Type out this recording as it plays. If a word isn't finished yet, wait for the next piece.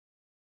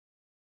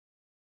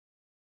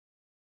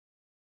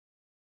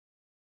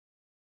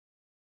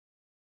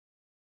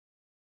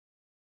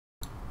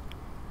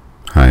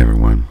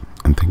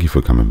and thank you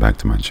for coming back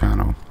to my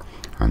channel.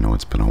 I know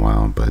it's been a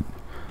while, but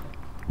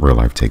real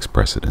life takes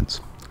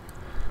precedence.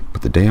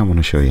 But today I want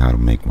to show you how to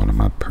make one of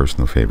my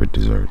personal favorite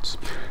desserts,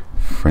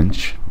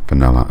 French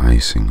vanilla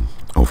icing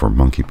over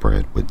monkey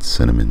bread with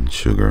cinnamon,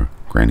 sugar,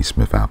 Granny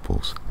Smith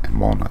apples, and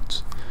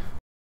walnuts.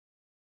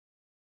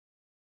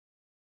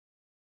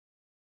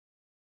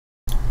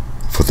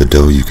 For the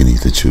dough, you can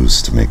either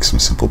choose to make some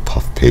simple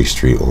puff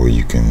pastry or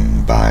you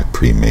can buy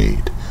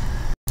pre-made.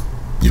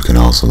 You can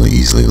also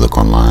easily look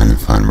online and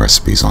find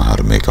recipes on how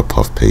to make a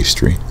puff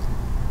pastry.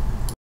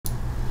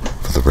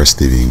 For the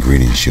rest of the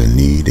ingredients, you'll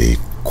need a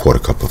quarter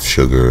cup of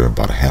sugar,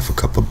 about a half a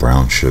cup of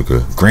brown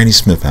sugar, Granny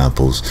Smith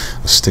apples,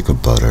 a stick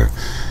of butter,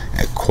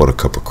 a quarter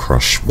cup of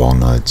crushed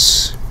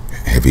walnuts,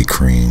 heavy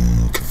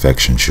cream,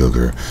 confection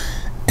sugar,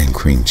 and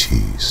cream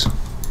cheese.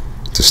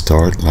 To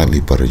start, lightly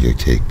butter your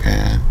cake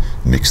pan.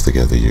 Mix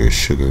together your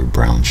sugar,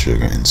 brown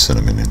sugar, and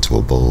cinnamon into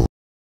a bowl.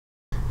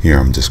 Here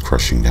I'm just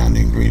crushing down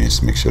the ingredients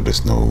to make sure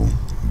there's no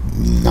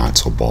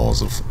knots or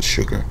balls of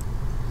sugar.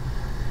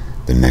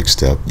 The next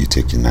step, you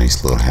take your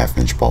nice little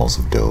half-inch balls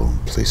of dough,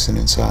 place it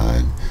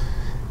inside.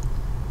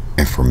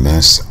 And for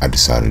mess, I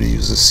decided to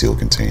use a sealed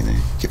container.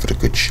 Give it a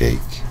good shake.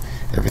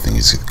 Everything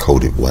is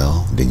coated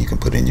well. Then you can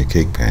put it in your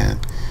cake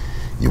pan.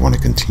 You want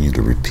to continue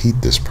to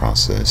repeat this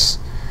process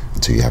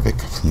until you have a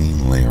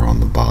clean layer on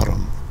the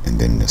bottom, and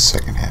then the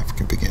second half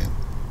can begin.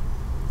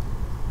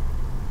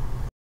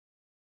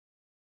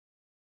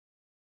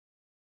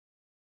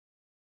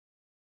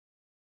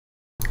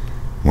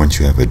 Once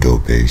you have a dough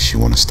base, you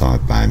want to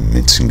start by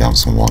mincing down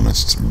some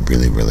walnuts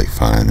really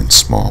fine and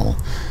small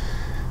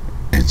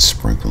and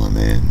sprinkle them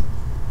in.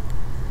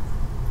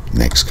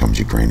 Next comes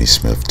your Granny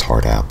Smith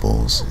tart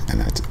apples,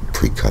 and I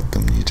pre-cut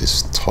them. You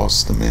just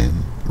toss them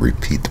in.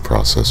 Repeat the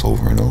process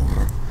over and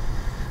over.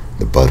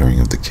 The buttering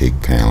of the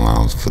cake pan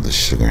allows for the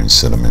sugar and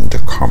cinnamon to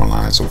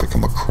caramelize or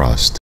become a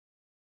crust.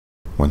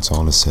 Once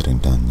all is said and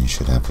done, you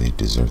should have a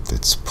dessert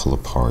that's pull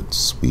apart,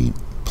 sweet,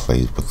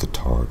 plays with the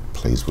tart,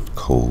 plays with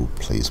cold,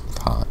 plays with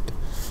hot.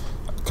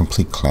 A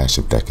complete clash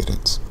of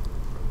decadence.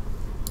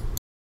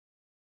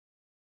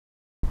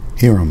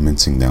 Here I'm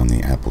mincing down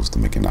the apples to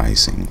make an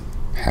icing.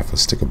 Half a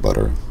stick of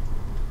butter,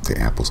 the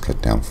apples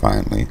cut down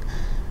finely,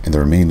 and the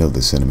remainder of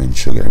the cinnamon,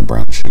 sugar, and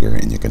brown sugar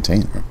in your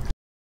container.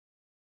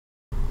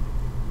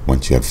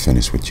 Once you have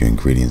finished with your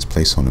ingredients,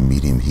 place on a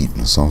medium heat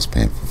in a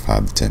saucepan for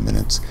 5 to 10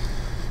 minutes.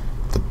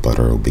 The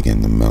butter will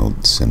begin to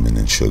melt, cinnamon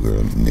and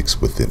sugar mix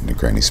with it, and the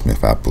Granny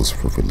Smith apples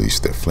will release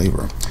their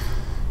flavor.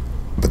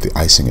 But the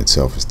icing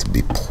itself is to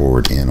be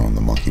poured in on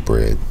the monkey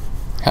bread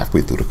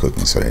halfway through the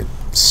cooking so that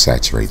it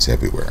saturates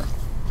everywhere.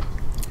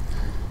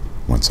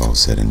 Once all is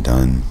said and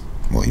done,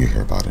 well, you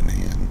hear about it in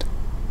the end.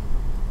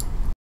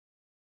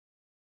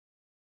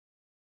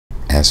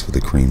 As for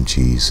the cream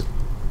cheese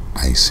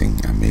icing,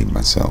 I made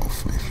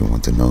myself. If you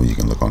want to know, you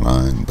can look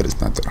online, but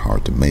it's not that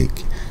hard to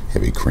make.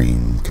 Heavy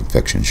cream,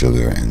 confection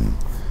sugar, and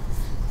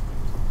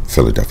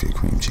Philadelphia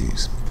cream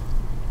cheese.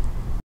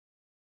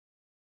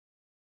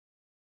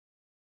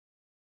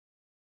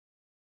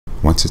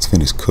 Once it's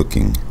finished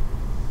cooking,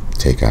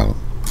 take out,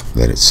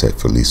 let it set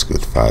for at least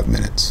good 5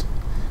 minutes.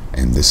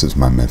 And this is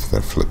my method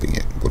of flipping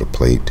it with a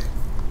plate.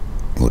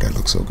 Oh, that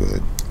looks so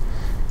good.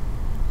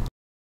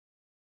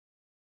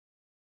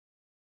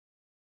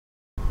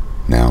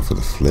 Now for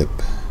the flip.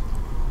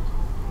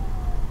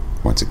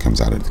 Once it comes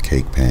out of the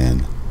cake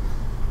pan,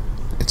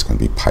 it's going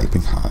to be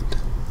piping hot,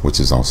 which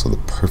is also the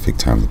perfect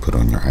time to put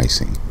on your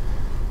icing.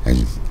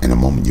 And in a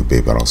moment you'll be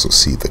able to also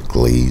see the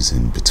glaze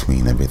in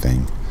between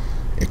everything.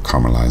 It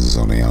caramelizes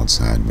on the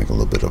outside, make a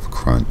little bit of a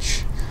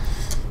crunch.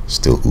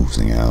 Still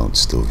oozing out,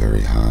 still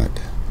very hot,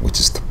 which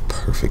is the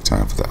perfect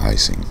time for the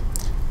icing.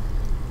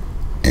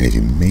 And if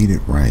you made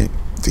it right,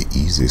 the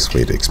easiest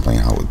way to explain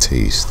how it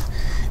tastes,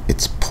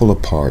 it's pull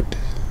apart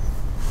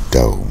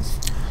dough,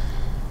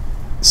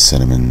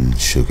 cinnamon,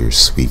 sugar,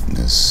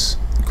 sweetness,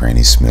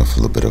 Granny Smith,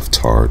 a little bit of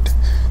tart.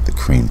 The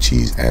cream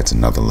cheese adds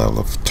another level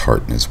of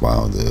tartness,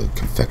 while the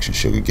confection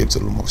sugar gives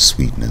it a little more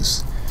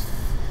sweetness.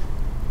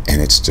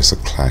 And it's just a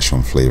clash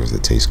on flavors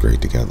that taste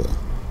great together.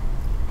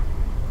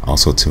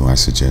 Also too, I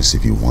suggest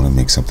if you want to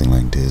make something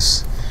like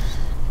this,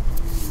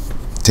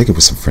 take it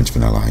with some French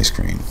vanilla ice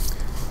cream.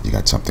 You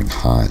got something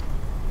hot,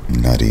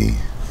 nutty,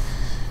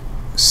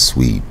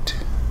 sweet,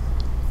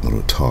 a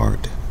little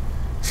tart.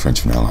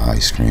 French vanilla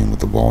ice cream with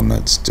the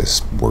walnuts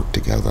just work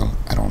together.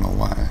 I don't know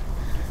why,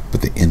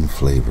 but the end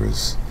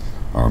flavors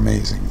are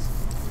amazing.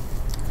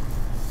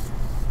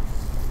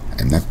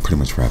 And that pretty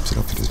much wraps it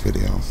up for this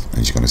video.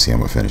 As you're going to see, I'm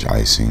going to finish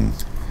icing,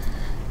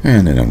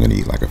 and then I'm going to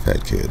eat like a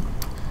fat kid.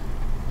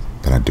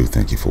 But I do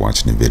thank you for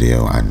watching the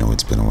video. I know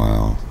it's been a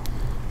while.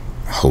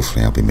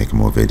 Hopefully I'll be making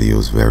more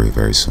videos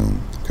very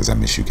soon, because I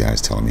miss you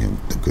guys telling me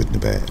the good and the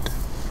bad.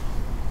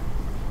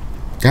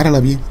 Gotta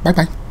love you. Bye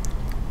bye.